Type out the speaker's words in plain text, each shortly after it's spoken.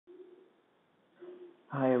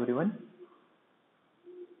Hi everyone.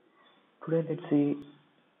 Today let's see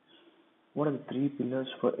what are the three pillars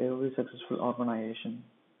for every successful organization.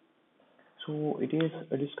 So it is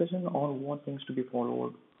a discussion on what things to be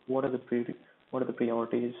followed, what are the what are the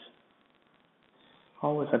priorities,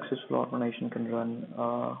 how a successful organization can run,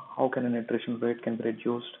 how can an attrition rate can be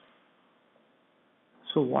reduced,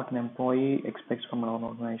 so what an employee expects from an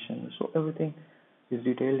organization. So everything is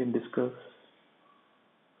detailed and discussed,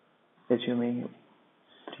 assuming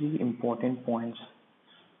three important points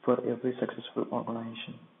for every successful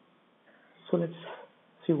organization. So let's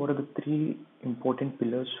see what are the three important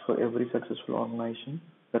pillars for every successful organization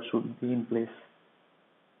that should be in place.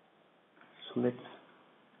 So let's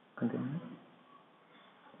continue.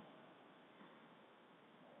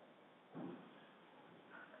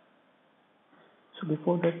 So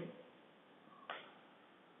before that,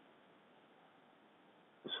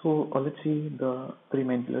 let's see the three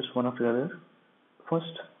main pillars one after the other.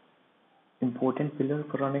 First important pillar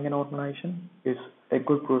for running an organization is a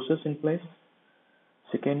good process in place.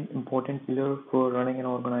 Second important pillar for running an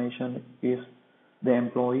organization is the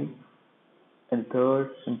employee. And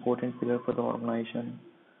third important pillar for the organization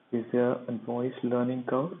is the employee's learning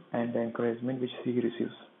curve and the encouragement which he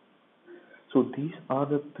receives. So these are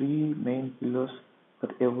the three main pillars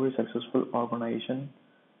that every successful organization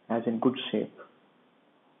has in good shape.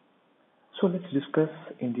 So let's discuss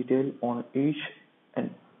in detail on each an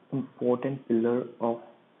important pillar of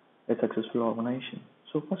a successful organization.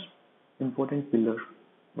 So first important pillar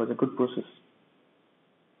was a good process.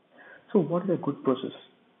 So what is a good process?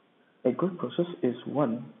 A good process is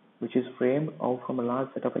one which is framed out from a large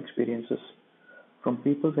set of experiences, from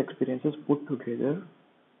people's experiences put together,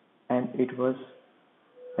 and it was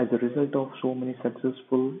as a result of so many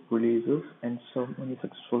successful releases and so many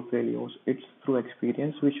successful failures. It's through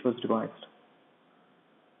experience which was devised.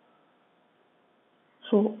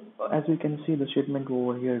 So, as we can see the statement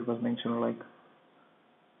over here, it was mentioned like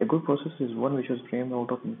a good process is one which was framed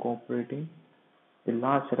out of incorporating a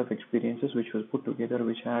large set of experiences which was put together,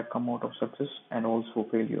 which had come out of success and also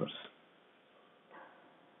failures.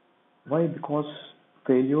 Why? Because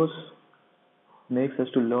failures makes us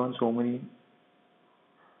to learn so many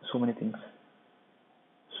things.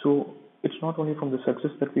 So it's not only from the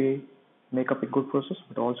success that we make up a good process,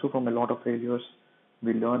 but also from a lot of failures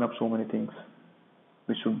we learn up so many things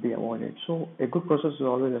which should be avoided. So a good process is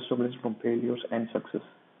always established from failures and success.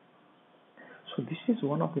 So this is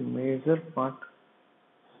one of the major part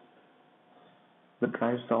that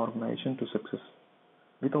drives the organization to success.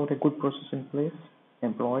 Without a good process in place,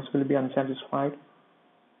 employees will be unsatisfied,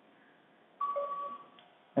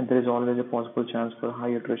 and there is always a possible chance for a high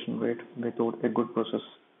attrition rate without a good process.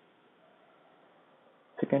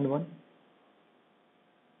 Second one,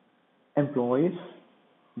 employees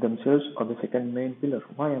themselves are the second main pillar.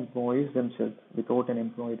 Why employees themselves? Without an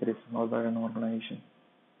employee, there is never an organization.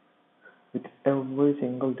 With every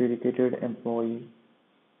single dedicated employee,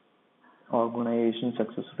 organization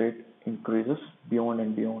success rate increases beyond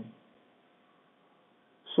and beyond.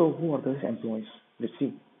 So who are those employees? Let's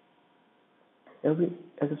see. Every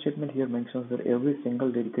as the statement here mentions that every single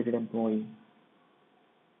dedicated employee,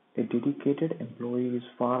 a dedicated employee is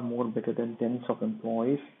far more better than tens of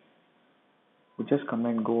employees who just come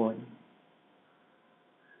and go on.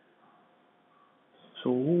 So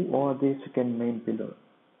who are the second main pillar?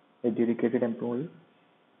 A dedicated employee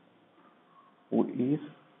who is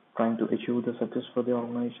trying to achieve the success for the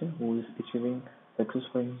organization, who is achieving success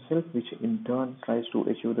for himself, which in turn tries to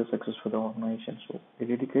achieve the success for the organization. So a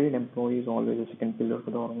dedicated employee is always a second pillar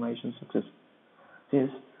for the organization's success. Yes,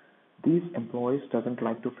 these employees doesn't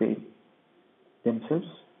like to fail themselves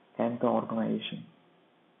and the organization.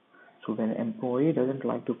 So when an employee doesn't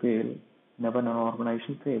like to fail, never an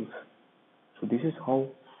organization fails. So this is how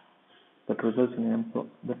that results in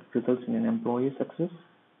an employee success,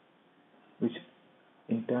 which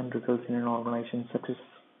in turn results in an organization success.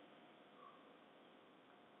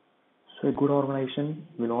 So a good organization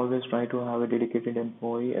will always try to have a dedicated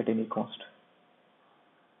employee at any cost.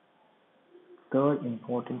 Third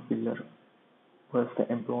important pillar was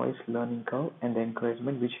the employee's learning curve and the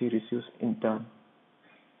encouragement which he receives in turn.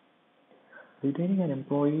 Retaining an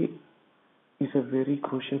employee is a very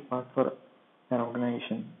crucial part for an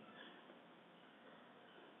organization.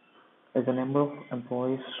 As the number of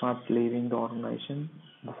employees starts leaving the organization,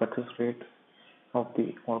 the success rate of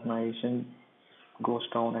the organization goes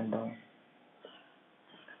down and down.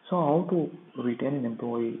 So how to retain an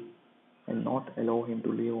employee and not allow him to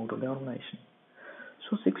leave out of the organization?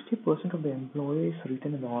 So 60% of the employees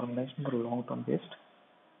retain in the organization for long-term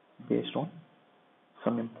based on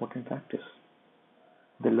some important factors.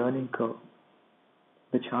 The learning curve.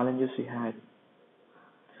 the challenges he had.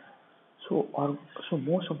 So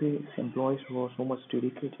most of these employees who are so much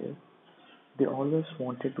dedicated, they always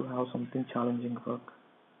wanted to have something challenging work.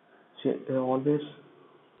 So they always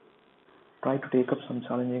try to take up some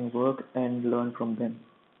challenging work and learn from them.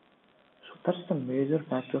 So that's the major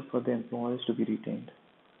factor for the employees to be retained.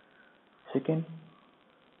 Second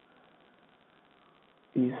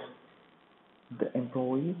is the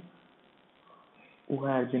employee who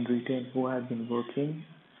has been retained, who has been working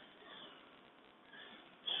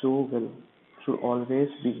so well, should always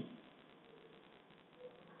be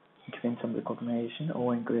given some recognition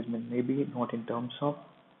or encouragement, maybe not in terms of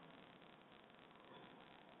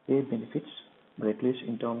pay benefits, but at least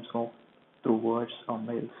in terms of through words or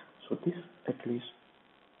mails. So this at least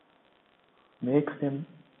makes them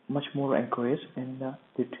much more encouraged and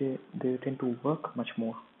they tend to work much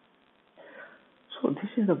more. So this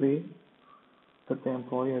is the way that the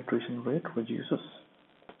employee attrition rate reduces.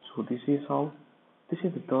 So this is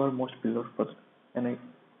the third most pillar for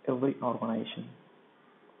every organization,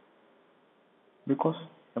 because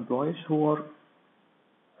employees who are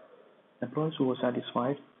employees who are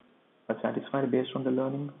satisfied based on the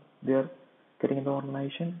learning they are getting in the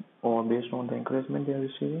organization, or based on the encouragement they are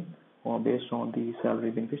receiving, or based on the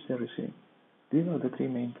salary benefits they are receiving. These are the three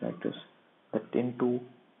main factors that tend to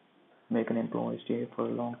make an employee stay for a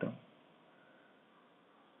long term.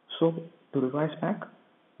 So to revise back,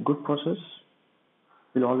 good process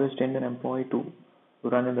will always tend an employee to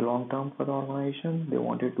run in the long term for the organization. They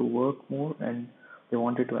wanted to work more and they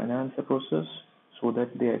wanted to enhance the process so that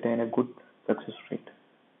they attain a good success rate.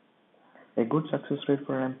 A good success rate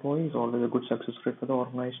for an employee is always a good success rate for the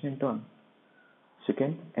organization in turn.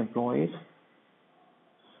 Second, employees,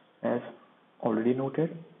 as already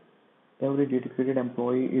noted, every dedicated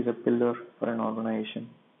employee is a pillar for an organization.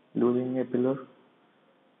 Losing a pillar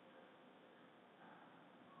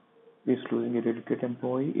is losing a dedicated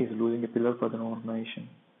employee, is losing a pillar for the organization.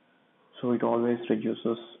 So it always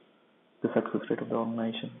reduces the success rate of the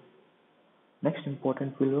organization. Next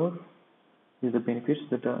important pillar is the benefits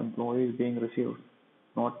that the employee is being received,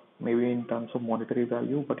 not maybe in terms of monetary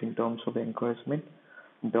value, but in terms of the encouragement,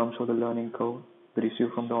 in terms of the learning curve they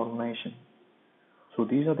receive from the organization. So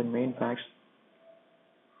these are the main facts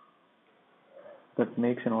that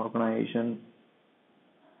makes an organization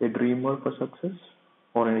a dreamer for success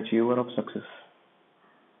or an achiever of success.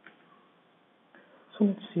 So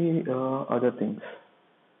let's see other things.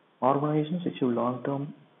 Organizations achieve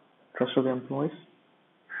long-term trust of the employees.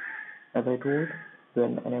 As I told,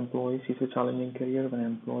 when an employee sees a challenging career, when an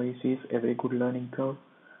employee sees a very good learning curve,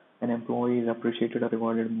 an employee is appreciated or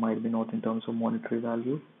rewarded, might be not in terms of monetary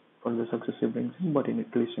value for the success he brings in, but at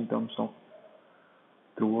least in terms of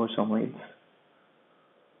through words or mails.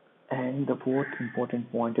 And the fourth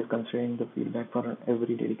important point is considering the feedback for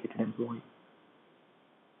every dedicated employee.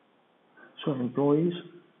 So employees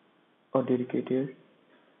are dedicated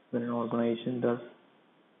when an organization does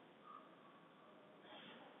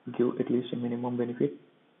give at least a minimum benefit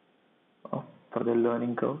for their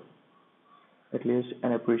learning curve, at least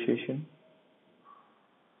an appreciation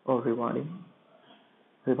or rewarding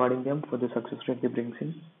them for the success rate they brings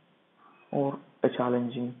in, or a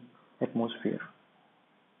challenging atmosphere.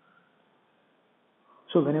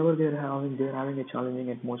 So whenever they're having a challenging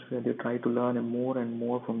atmosphere, they try to learn more and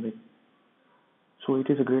more from it. So it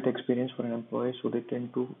is a great experience for an employee, so they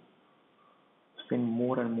tend to spend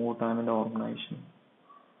more and more time in the organization.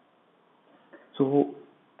 So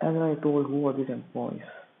as I told, who are these employees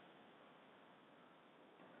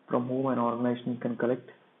from whom an organization can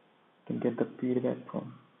get the feedback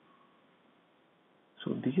from?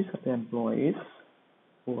 So these are the employees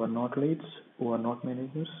who are not leads, who are not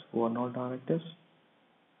managers, who are not directors,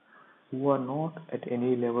 who are not at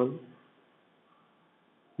any level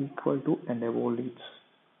equal to and above leads.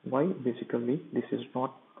 Why? Basically, this is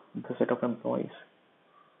not the set of employees.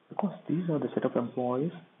 Because these are the set of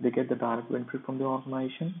employees, they get the direct benefit from the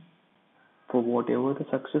organization for whatever the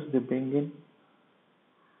success they bring in,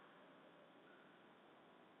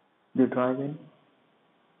 they drive in.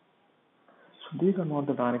 So these are not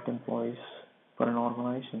the direct employees for an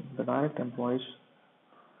organization. The direct employees,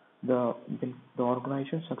 the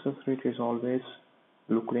organization success rate is always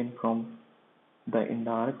looked in from the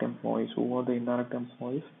indirect employees. Who are the indirect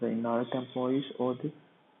employees? The indirect employees are the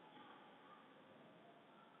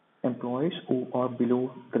employees who are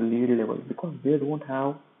below the lead level, because they don't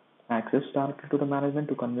have access directly to the management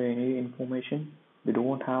to convey any information. They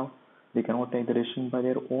cannot take the decision by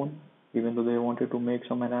their own, even though they wanted to make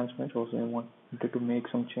some enhancements or they wanted to make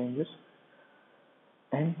some changes.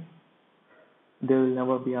 And they will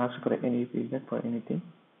never be asked for any feedback for anything.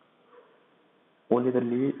 Only the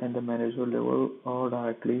lead and the manager level are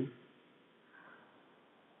directly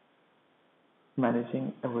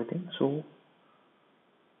managing everything. So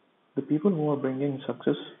the people who are bringing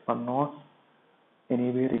success are not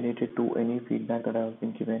anyway related to any feedback that has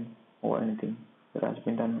been given or anything that has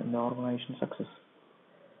been done in the organization success.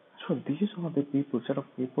 So these are the people, set of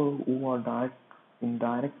people who are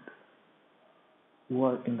indirect, who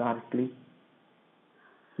are indirectly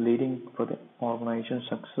leading for the organization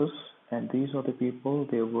success, and these are the people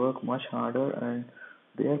they work much harder and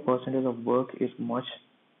their percentage of work is much,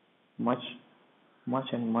 much, much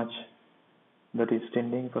and much that is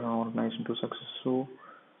tending for an organization to success. So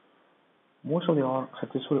most of the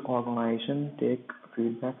successful organization take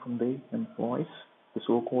feedback from the employees, the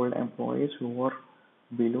so-called employees who are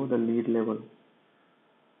below the lead level.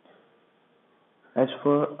 As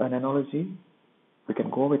for an analogy, we can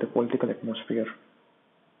go with a political atmosphere.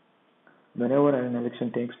 Whenever an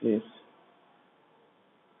election takes place,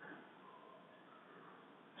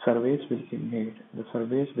 surveys will be made. The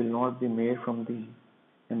surveys will not be made from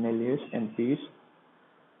the MLAs, MPs,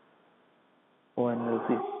 or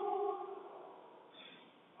NLCs.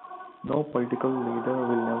 No political leader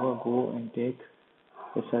will never go and take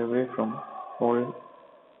a survey from or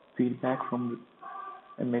feedback from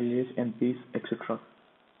MLAs, MPs, etc.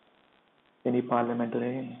 Any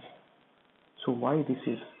parliamentarians. So why this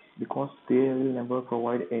is? Because they will never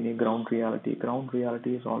provide any ground reality. Ground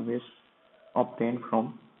reality is always obtained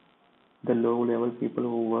from the low level people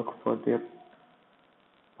who work for their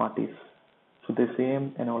parties. So the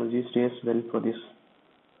same analogy stays well for this.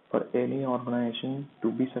 For any organization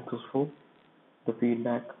to be successful, the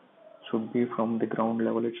feedback should be from the ground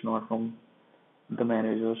level. It's not from the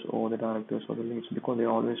managers or the directors or the leads because they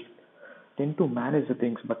always tend to manage the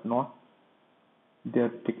things but not their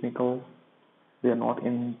technical. They are not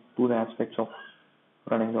into the aspects of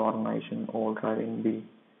running the organization or driving the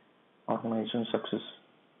organization success.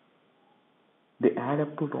 They add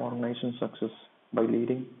up to the organization success by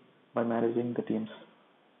leading, by managing the teams.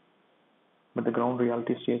 But the ground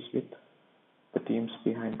reality stays with the teams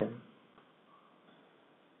behind them.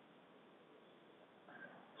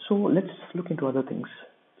 So let's look into other things.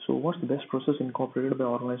 So what's the best process incorporated by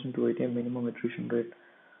organization to attain minimum attrition rate?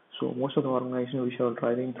 So most of the organizations which are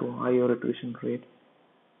driving through higher attrition rate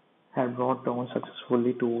have brought down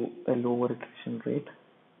successfully to a lower attrition rate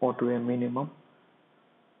or to a minimum.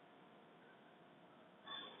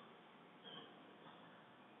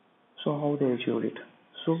 So how they achieved it?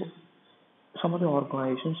 So some of the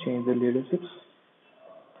organizations change their leaderships,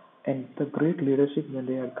 and the great leadership when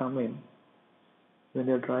they are come in, when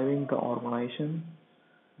they are driving the organization,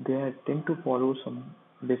 they tend to follow some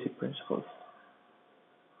basic principles.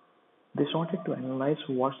 They started to analyze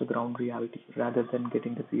what's the ground reality rather than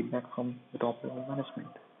getting the feedback from the top level management.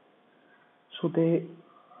 So they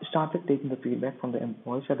started taking the feedback from the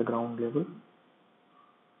employees at the ground level.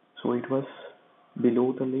 So it was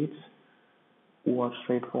below the leads who are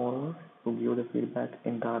straightforward to give the feedback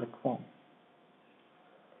in direct form.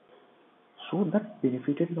 So that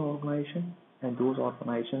benefited the organization, and those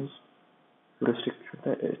organizations restricted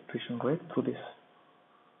the attrition rate through this.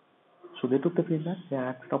 So they took the feedback, they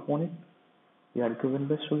acted upon it, they had given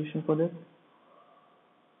best solution for that,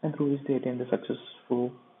 and through which they attained the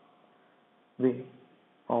successful way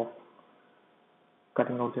of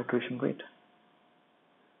cutting out the attrition rate.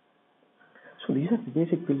 So these are the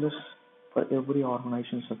basic pillars for every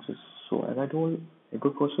organization success. So as I told, a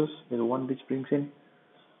good process is one which brings in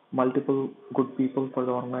multiple good people for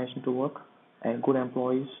the organization to work, and good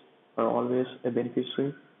employees are always a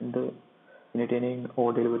beneficiary in attaining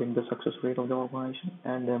or delivering the success rate of the organization,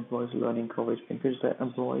 and the employees learning curve which benefits the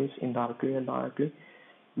employees indirectly and directly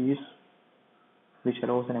is which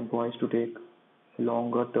allows an employees to take a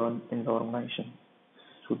longer turn in the organization.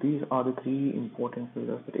 So these are the three important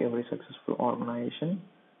pillars that every successful organization,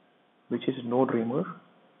 which is no dreamer,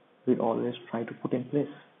 will always try to put in place.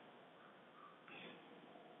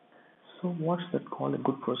 So what's that called a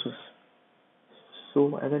good process?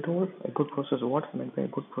 So as I told, a good process, what's meant by a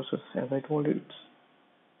good process? As I told you,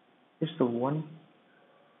 it's the one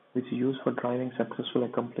which is used for driving successful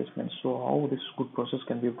accomplishments. So how this good process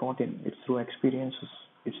can be brought in? It's through experiences,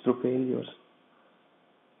 it's through failures,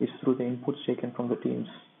 it's through the inputs taken from the teams,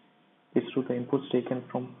 it's through the inputs taken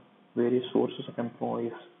from various sources of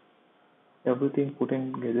employees. Everything put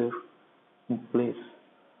in together in place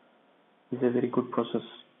is a very good process.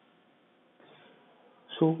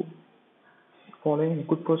 So following a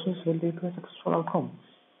good process will lead to a successful outcome.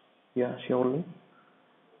 Yeah, surely.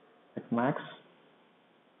 At max,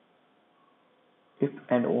 if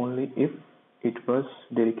and only if it was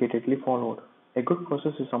dedicatedly followed. A good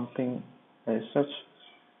process is something as such,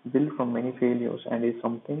 built from many failures and is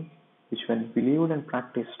something which, when believed and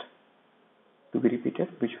practiced, to be repeated,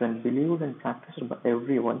 which, when believed and practiced by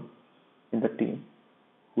everyone in the team,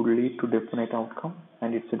 would lead to definite outcome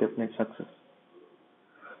and it's a definite success.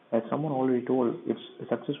 As someone already told, it's a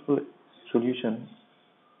successful solution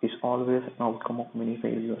is always an outcome of many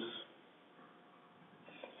failures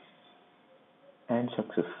and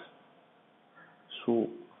success. So,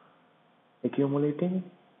 accumulating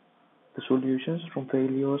the solutions from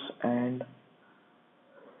failures and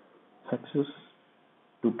success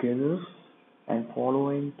together and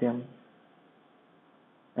following them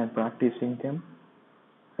and practicing them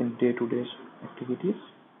in day-to-day activities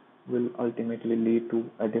will ultimately lead to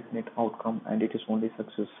a definite outcome, and it is only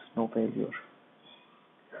success, no failure.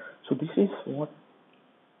 So this is what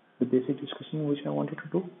the basic discussion which I wanted to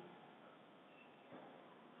do,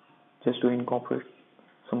 just to incorporate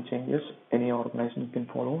some changes. Any organization can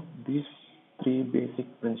follow these three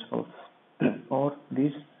basic principles or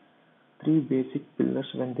these three basic pillars.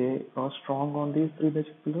 When they are strong on these three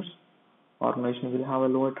basic pillars, organization will have a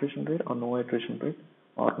low attrition rate or no attrition rate.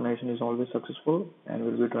 Organization is always successful and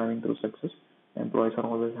will be driving through success. Employees are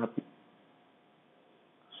always happy.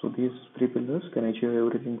 So these three pillars can achieve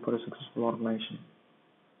everything for a successful organization.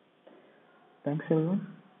 Thanks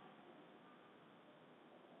everyone.